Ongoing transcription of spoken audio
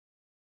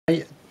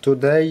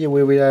Today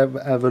we will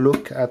have a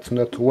look at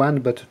not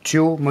one but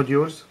two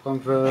modules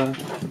from the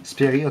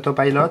Sperry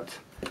Autopilot,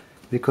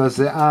 because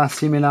there are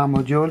similar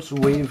modules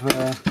with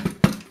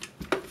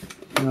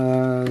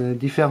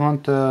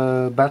different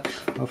batch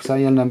of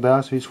serial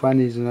numbers. This one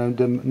is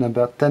the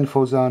number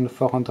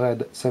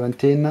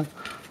 10,417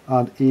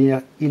 and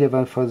here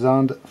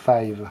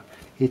 11,005.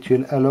 It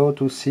will allow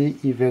to see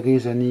if there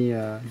is any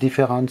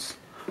difference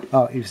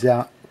or if they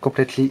are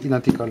completely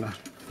identical.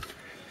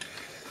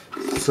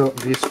 So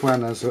this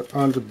one has an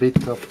old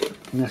bit of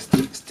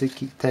nasty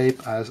sticky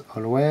tape as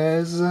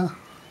always.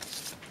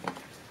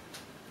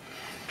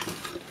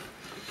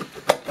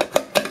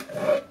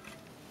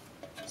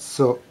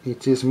 So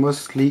it is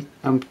mostly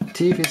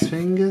empty, this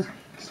thing.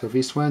 So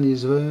this one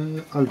is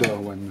the older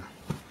one.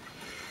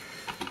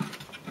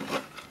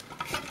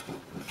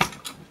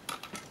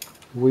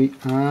 We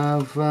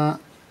have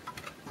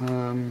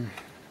an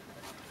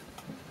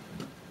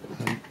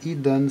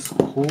hidden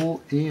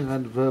screw here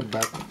at the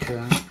back.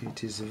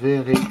 It is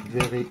very,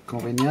 very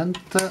convenient,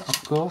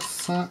 of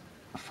course.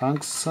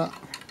 Thanks.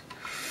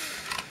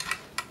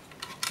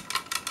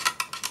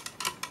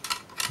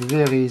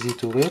 Very easy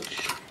to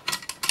reach.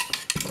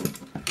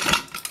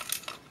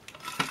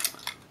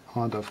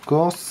 And of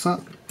course,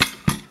 the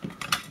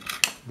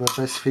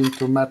best thing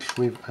to match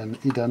with an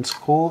hidden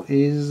screw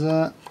is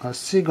a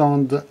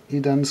second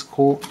hidden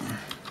screw.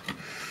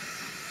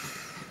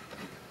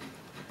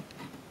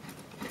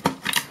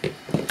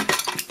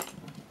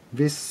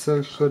 This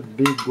should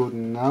be good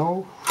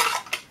now.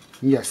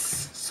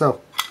 Yes, so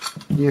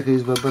here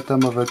is the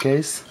bottom of the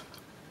case.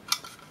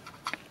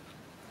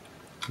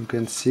 You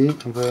can see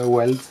the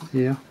welds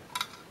here,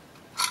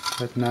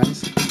 quite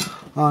nice.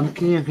 And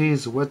here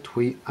is what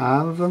we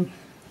have.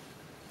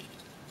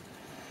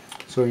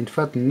 So in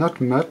fact not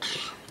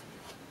much.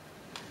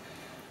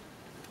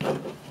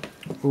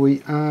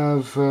 We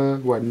have,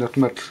 well, not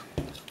much.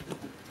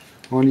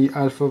 Only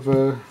half of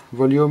the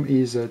volume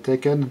is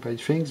taken by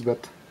things,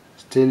 but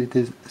still it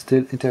is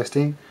still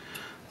interesting.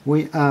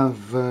 We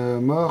have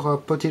more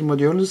potted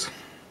modules.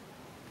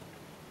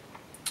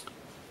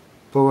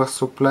 Power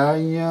supply,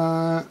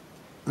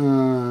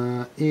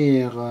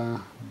 here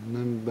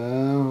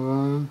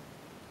number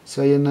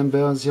serial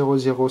number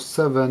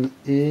 007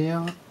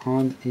 here,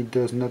 and it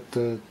does not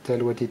tell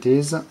what it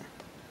is.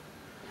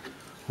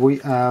 We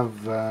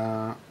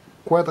have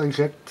quad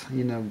reject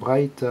in a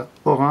bright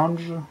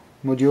orange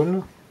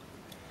module.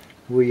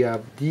 We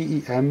have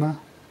DEM.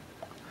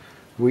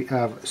 We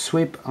have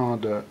sweep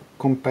and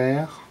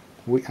compare.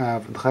 We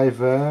have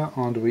driver,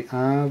 and we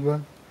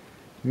have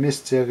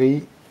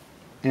mystery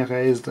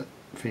erased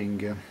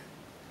thing.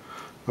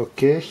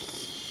 Okay,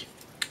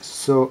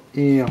 so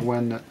here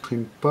one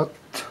trim pot,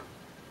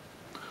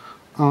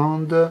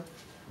 and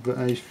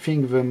I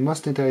think the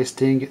most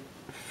interesting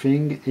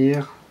thing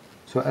here,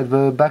 so at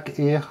the back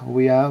here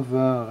we have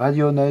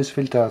radio noise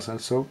filters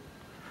also,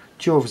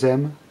 two of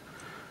them.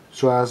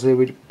 So as they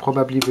will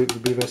probably be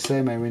the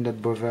same, I will not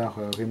bother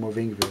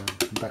removing the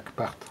back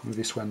part of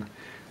this one.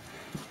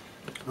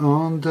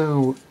 And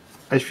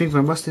I think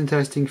the most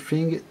interesting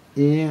thing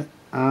here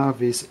are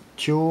these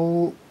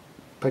two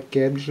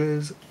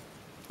packages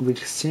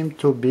which seem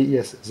to be,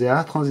 yes, they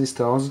are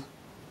transistors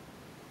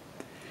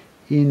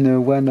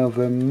in one of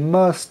the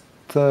most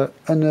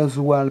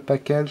unusual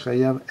package I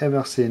have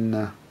ever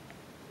seen.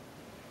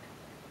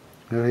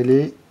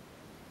 Really,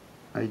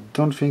 I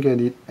don't think I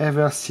did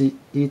ever see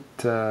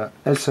it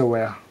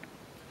elsewhere.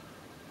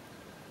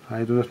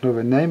 I do not know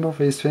the name of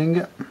this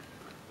thing.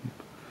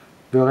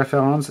 The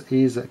reference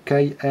is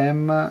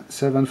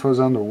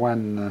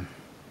KM7001.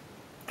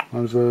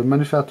 And the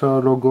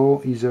manufacturer logo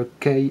is a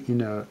K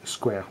in a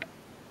square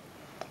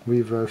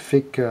with a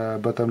thick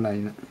bottom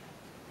line.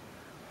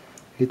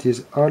 It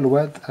is all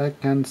what I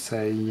can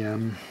say.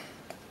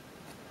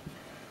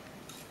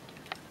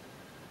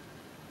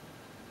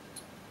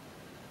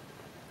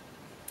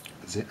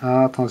 They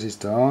are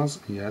transistors,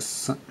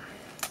 yes.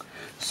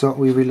 So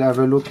we will have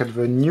a look at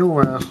the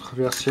newer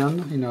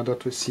version in order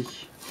to see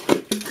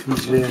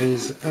if there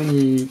is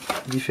any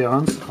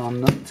difference or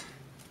not.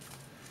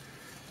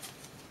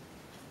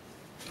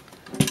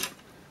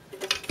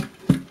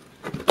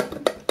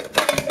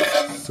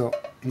 So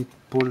it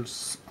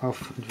pulls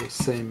off the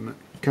same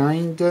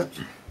kind.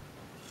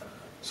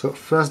 So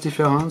first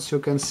difference, you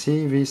can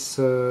see this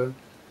power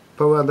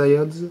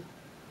diodes.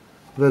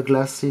 The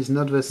glass is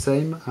not the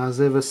same, as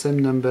they have the same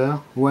number,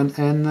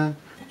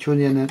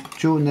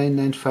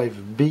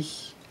 1N2995B.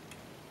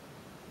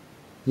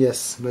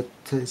 Yes, but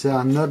they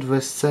are not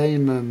the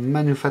same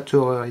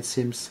manufacturer, it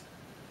seems.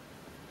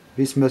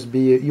 This must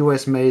be a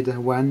US made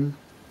one,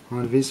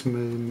 and this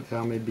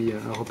are maybe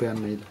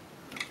European made.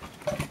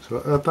 So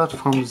apart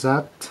from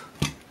that,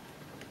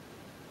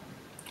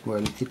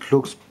 well, it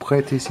looks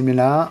pretty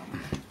similar.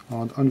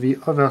 And on the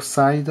other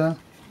side,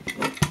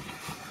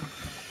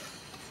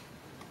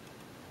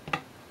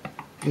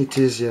 it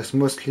is, yes,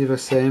 mostly the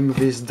same.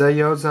 These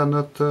diodes are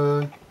not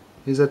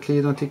exactly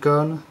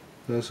identical.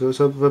 So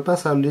the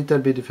paths are a little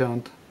bit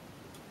different,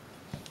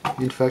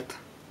 in fact.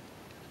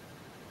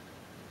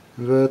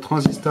 The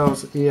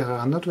transistors here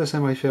are not the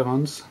same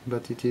reference,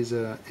 but it is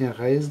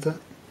erased.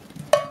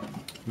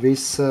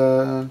 These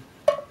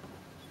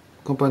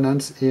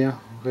components here,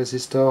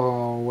 resistor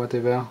or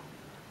whatever,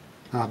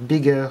 are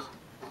bigger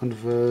on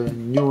the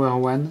newer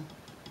one.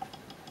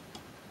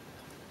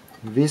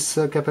 This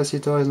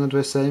capacitor is not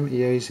the same.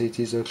 Here it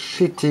is a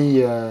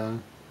shitty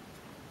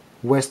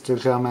West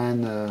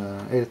German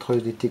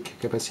electrolytic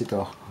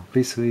capacitor.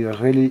 This is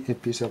really a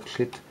piece of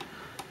shit.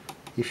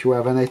 If you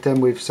have an item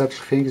with such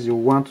things, you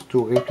want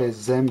to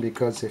replace them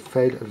because they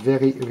fail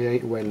very, very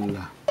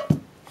well.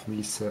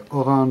 This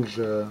orange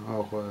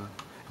or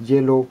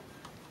yellow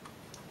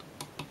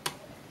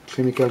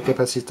chemical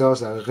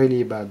capacitors are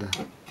really bad.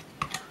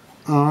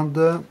 And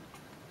the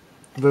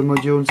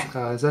modules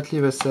are exactly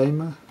the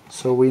same,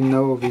 so we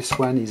know this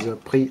one is a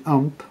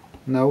preamp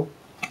now.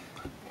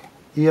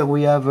 Here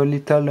we have a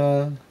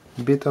little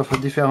bit of a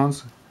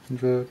difference in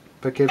the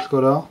package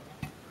color.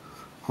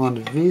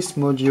 And this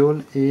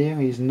module here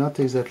is not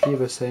exactly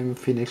the same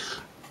finish.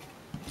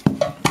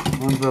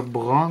 And the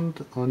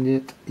brand on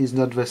it is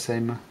not the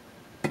same.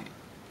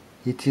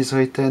 It is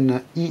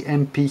written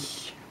EMP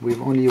with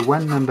only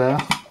one number,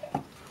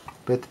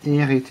 but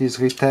here it is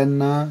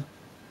written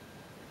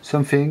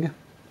something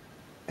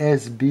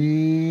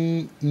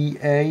SBEA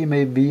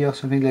maybe, or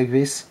something like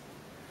this,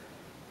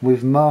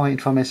 with more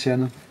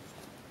information.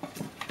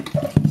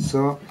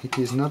 So it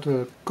is not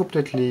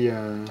completely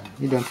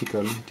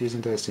identical. It is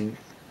interesting.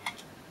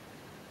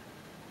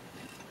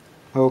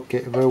 Okay,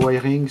 the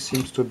wiring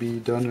seems to be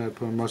done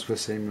almost the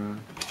same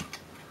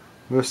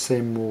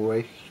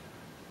way.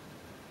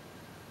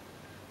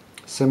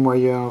 Same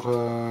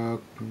wire,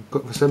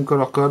 same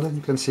color code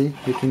you can see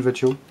between the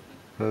two.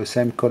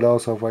 Same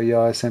colors of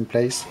wire, same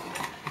place.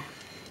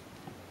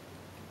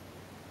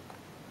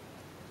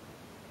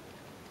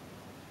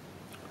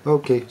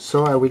 Okay,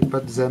 so I will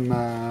put them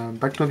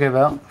back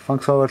together.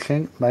 Thanks for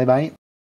watching. Bye bye.